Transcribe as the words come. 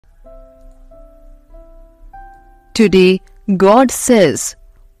Today, God says,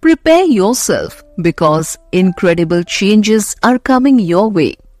 prepare yourself because incredible changes are coming your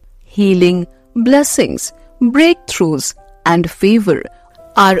way. Healing, blessings, breakthroughs, and favor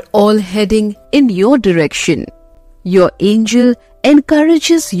are all heading in your direction. Your angel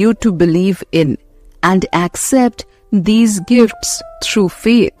encourages you to believe in and accept these gifts through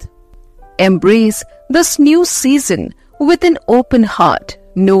faith. Embrace this new season with an open heart,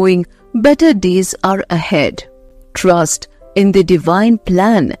 knowing better days are ahead. Trust in the divine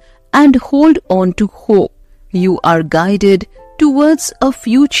plan and hold on to hope. You are guided towards a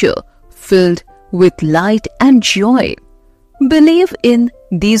future filled with light and joy. Believe in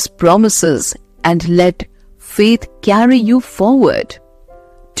these promises and let faith carry you forward.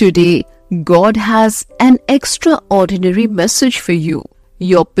 Today, God has an extraordinary message for you.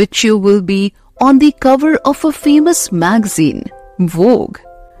 Your picture will be on the cover of a famous magazine, Vogue.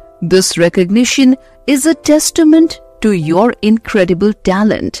 This recognition is a testament to your incredible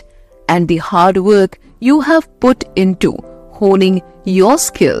talent and the hard work you have put into honing your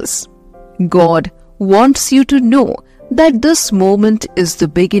skills. God wants you to know that this moment is the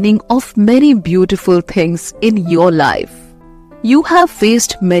beginning of many beautiful things in your life. You have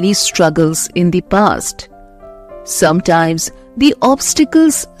faced many struggles in the past. Sometimes the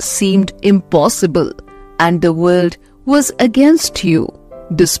obstacles seemed impossible and the world was against you.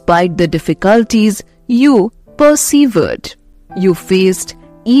 Despite the difficulties, you persevered. You faced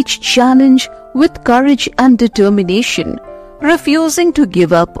each challenge with courage and determination, refusing to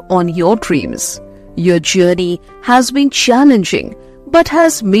give up on your dreams. Your journey has been challenging but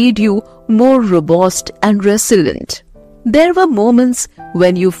has made you more robust and resilient. There were moments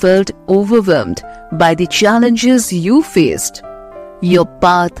when you felt overwhelmed by the challenges you faced. Your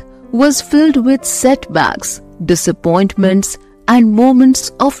path was filled with setbacks, disappointments, and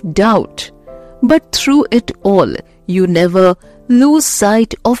moments of doubt. But through it all, you never lose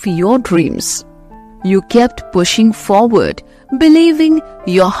sight of your dreams. You kept pushing forward, believing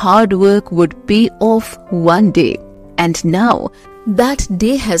your hard work would pay off one day. And now that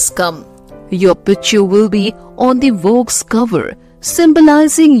day has come. Your picture will be on the Vogue's cover,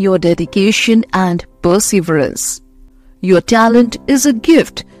 symbolizing your dedication and perseverance. Your talent is a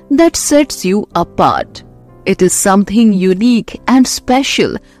gift that sets you apart. It is something unique and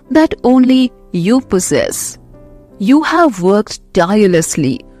special that only you possess. You have worked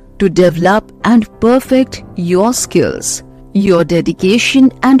tirelessly to develop and perfect your skills. Your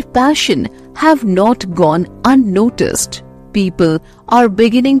dedication and passion have not gone unnoticed. People are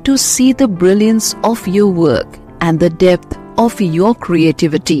beginning to see the brilliance of your work and the depth of your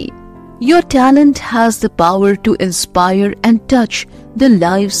creativity. Your talent has the power to inspire and touch the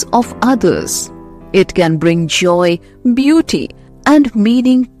lives of others. It can bring joy, beauty, and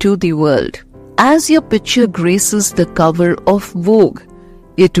meaning to the world. As your picture graces the cover of Vogue,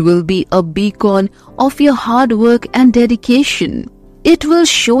 it will be a beacon of your hard work and dedication. It will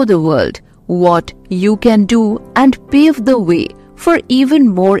show the world what you can do and pave the way for even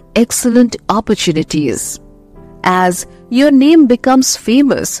more excellent opportunities. As your name becomes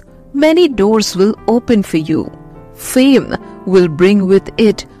famous, many doors will open for you. Fame will bring with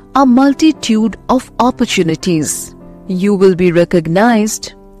it a multitude of opportunities. You will be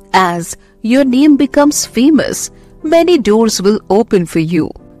recognized. As your name becomes famous, many doors will open for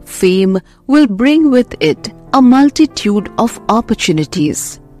you. Fame will bring with it a multitude of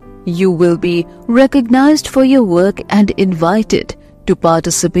opportunities. You will be recognized for your work and invited to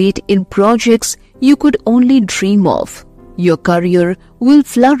participate in projects you could only dream of. Your career will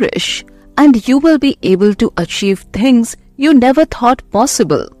flourish and you will be able to achieve things you never thought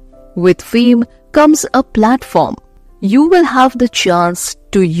possible. With fame comes a platform. You will have the chance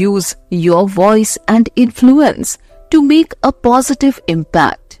to use your voice and influence to make a positive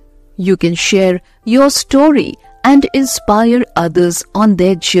impact. You can share your story and inspire others on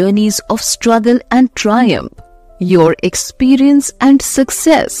their journeys of struggle and triumph. Your experience and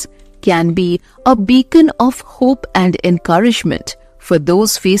success can be a beacon of hope and encouragement for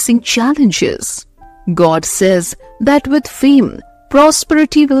those facing challenges. God says that with fame,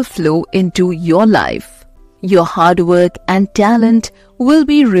 prosperity will flow into your life. Your hard work and talent will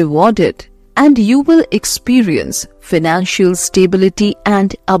be rewarded, and you will experience financial stability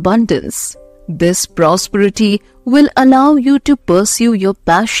and abundance. This prosperity will allow you to pursue your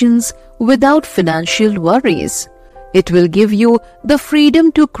passions without financial worries. It will give you the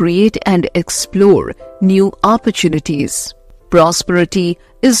freedom to create and explore new opportunities. Prosperity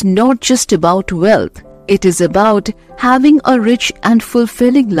is not just about wealth. It is about having a rich and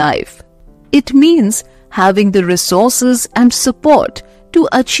fulfilling life. It means having the resources and support to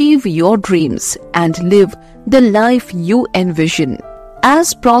achieve your dreams and live the life you envision.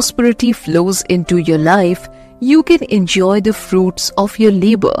 As prosperity flows into your life, you can enjoy the fruits of your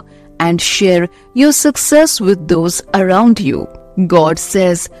labor and share your success with those around you. God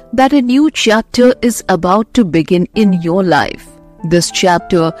says that a new chapter is about to begin in your life. This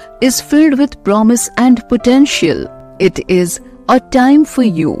chapter is filled with promise and potential. It is a time for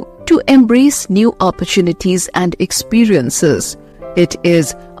you to embrace new opportunities and experiences. It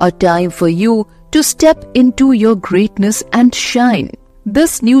is a time for you to step into your greatness and shine.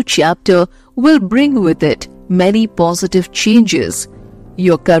 This new chapter will bring with it many positive changes.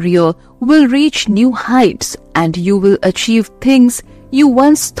 Your career will reach new heights and you will achieve things you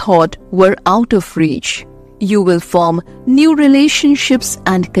once thought were out of reach. You will form new relationships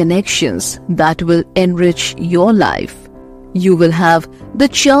and connections that will enrich your life. You will have the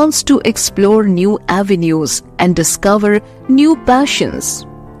chance to explore new avenues and discover new passions.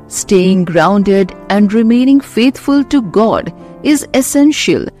 Staying grounded and remaining faithful to God is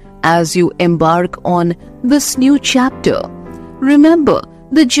essential as you embark on this new chapter. Remember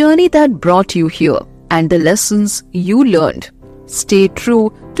the journey that brought you here and the lessons you learned. Stay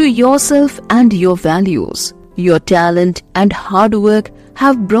true to yourself and your values. Your talent and hard work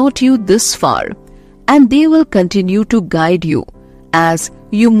have brought you this far, and they will continue to guide you as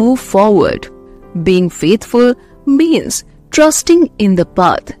you move forward. Being faithful means trusting in the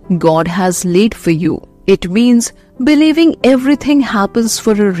path God has laid for you. It means believing everything happens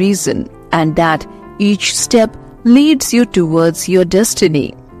for a reason and that each step leads you towards your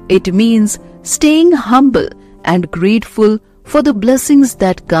destiny. It means staying humble and grateful for the blessings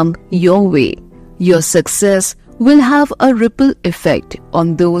that come your way. Your success will have a ripple effect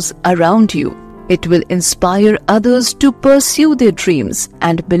on those around you. It will inspire others to pursue their dreams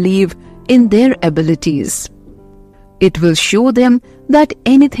and believe in their abilities. It will show them that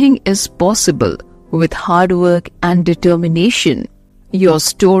anything is possible with hard work and determination. Your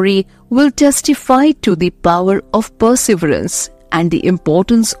story will testify to the power of perseverance and the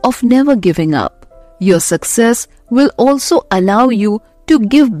importance of never giving up. Your success will also allow you to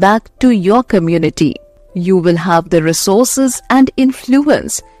give back to your community. You will have the resources and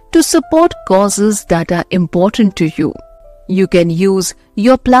influence to support causes that are important to you. You can use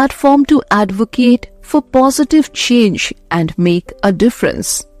your platform to advocate for positive change and make a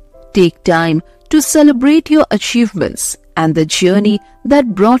difference. Take time to celebrate your achievements and the journey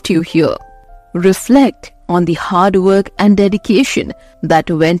that brought you here. Reflect on the hard work and dedication that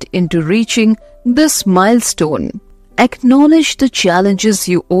went into reaching this milestone. Acknowledge the challenges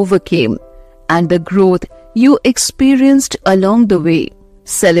you overcame and the growth you experienced along the way.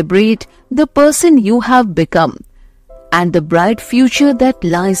 Celebrate the person you have become and the bright future that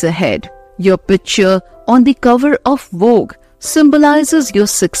lies ahead. Your picture on the cover of Vogue symbolizes your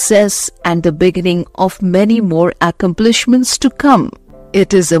success and the beginning of many more accomplishments to come.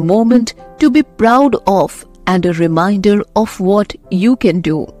 It is a moment to be proud of and a reminder of what you can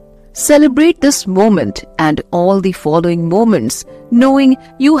do. Celebrate this moment and all the following moments, knowing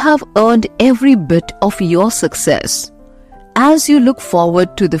you have earned every bit of your success. As you look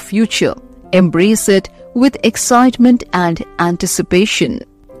forward to the future, embrace it with excitement and anticipation.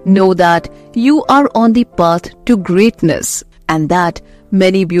 Know that you are on the path to greatness and that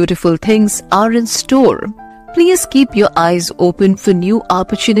many beautiful things are in store. Please keep your eyes open for new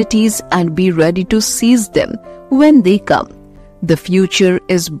opportunities and be ready to seize them when they come. The future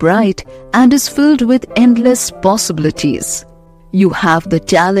is bright and is filled with endless possibilities. You have the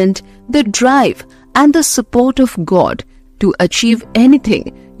talent, the drive, and the support of God to achieve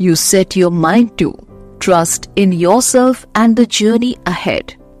anything you set your mind to. Trust in yourself and the journey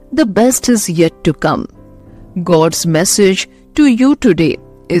ahead. The best is yet to come. God's message to you today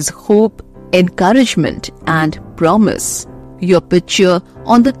is hope, encouragement, and promise. Your picture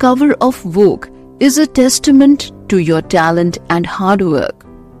on the cover of Vogue is a testament to your talent and hard work.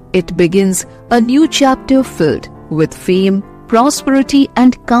 It begins a new chapter filled with fame, prosperity,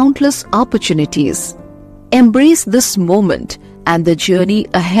 and countless opportunities. Embrace this moment and the journey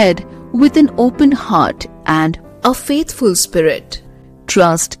ahead with an open heart and a faithful spirit.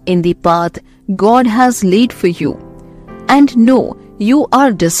 Trust in the path God has laid for you and know you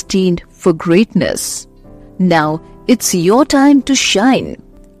are destined for greatness. Now it's your time to shine.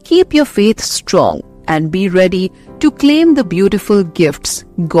 Keep your faith strong and be ready to claim the beautiful gifts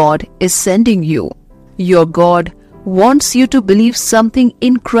God is sending you. Your God wants you to believe something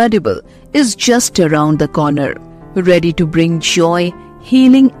incredible is just around the corner, ready to bring joy,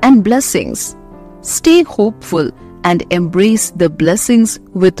 healing, and blessings. Stay hopeful and embrace the blessings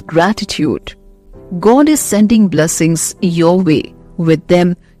with gratitude. God is sending blessings your way with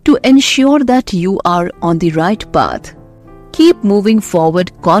them to ensure that you are on the right path. Keep moving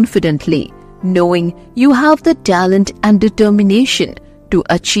forward confidently, knowing you have the talent and determination to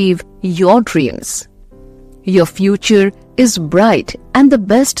achieve your dreams. Your future is bright and the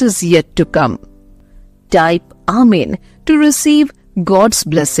best is yet to come. Type Amen to receive God's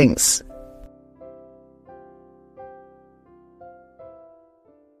blessings.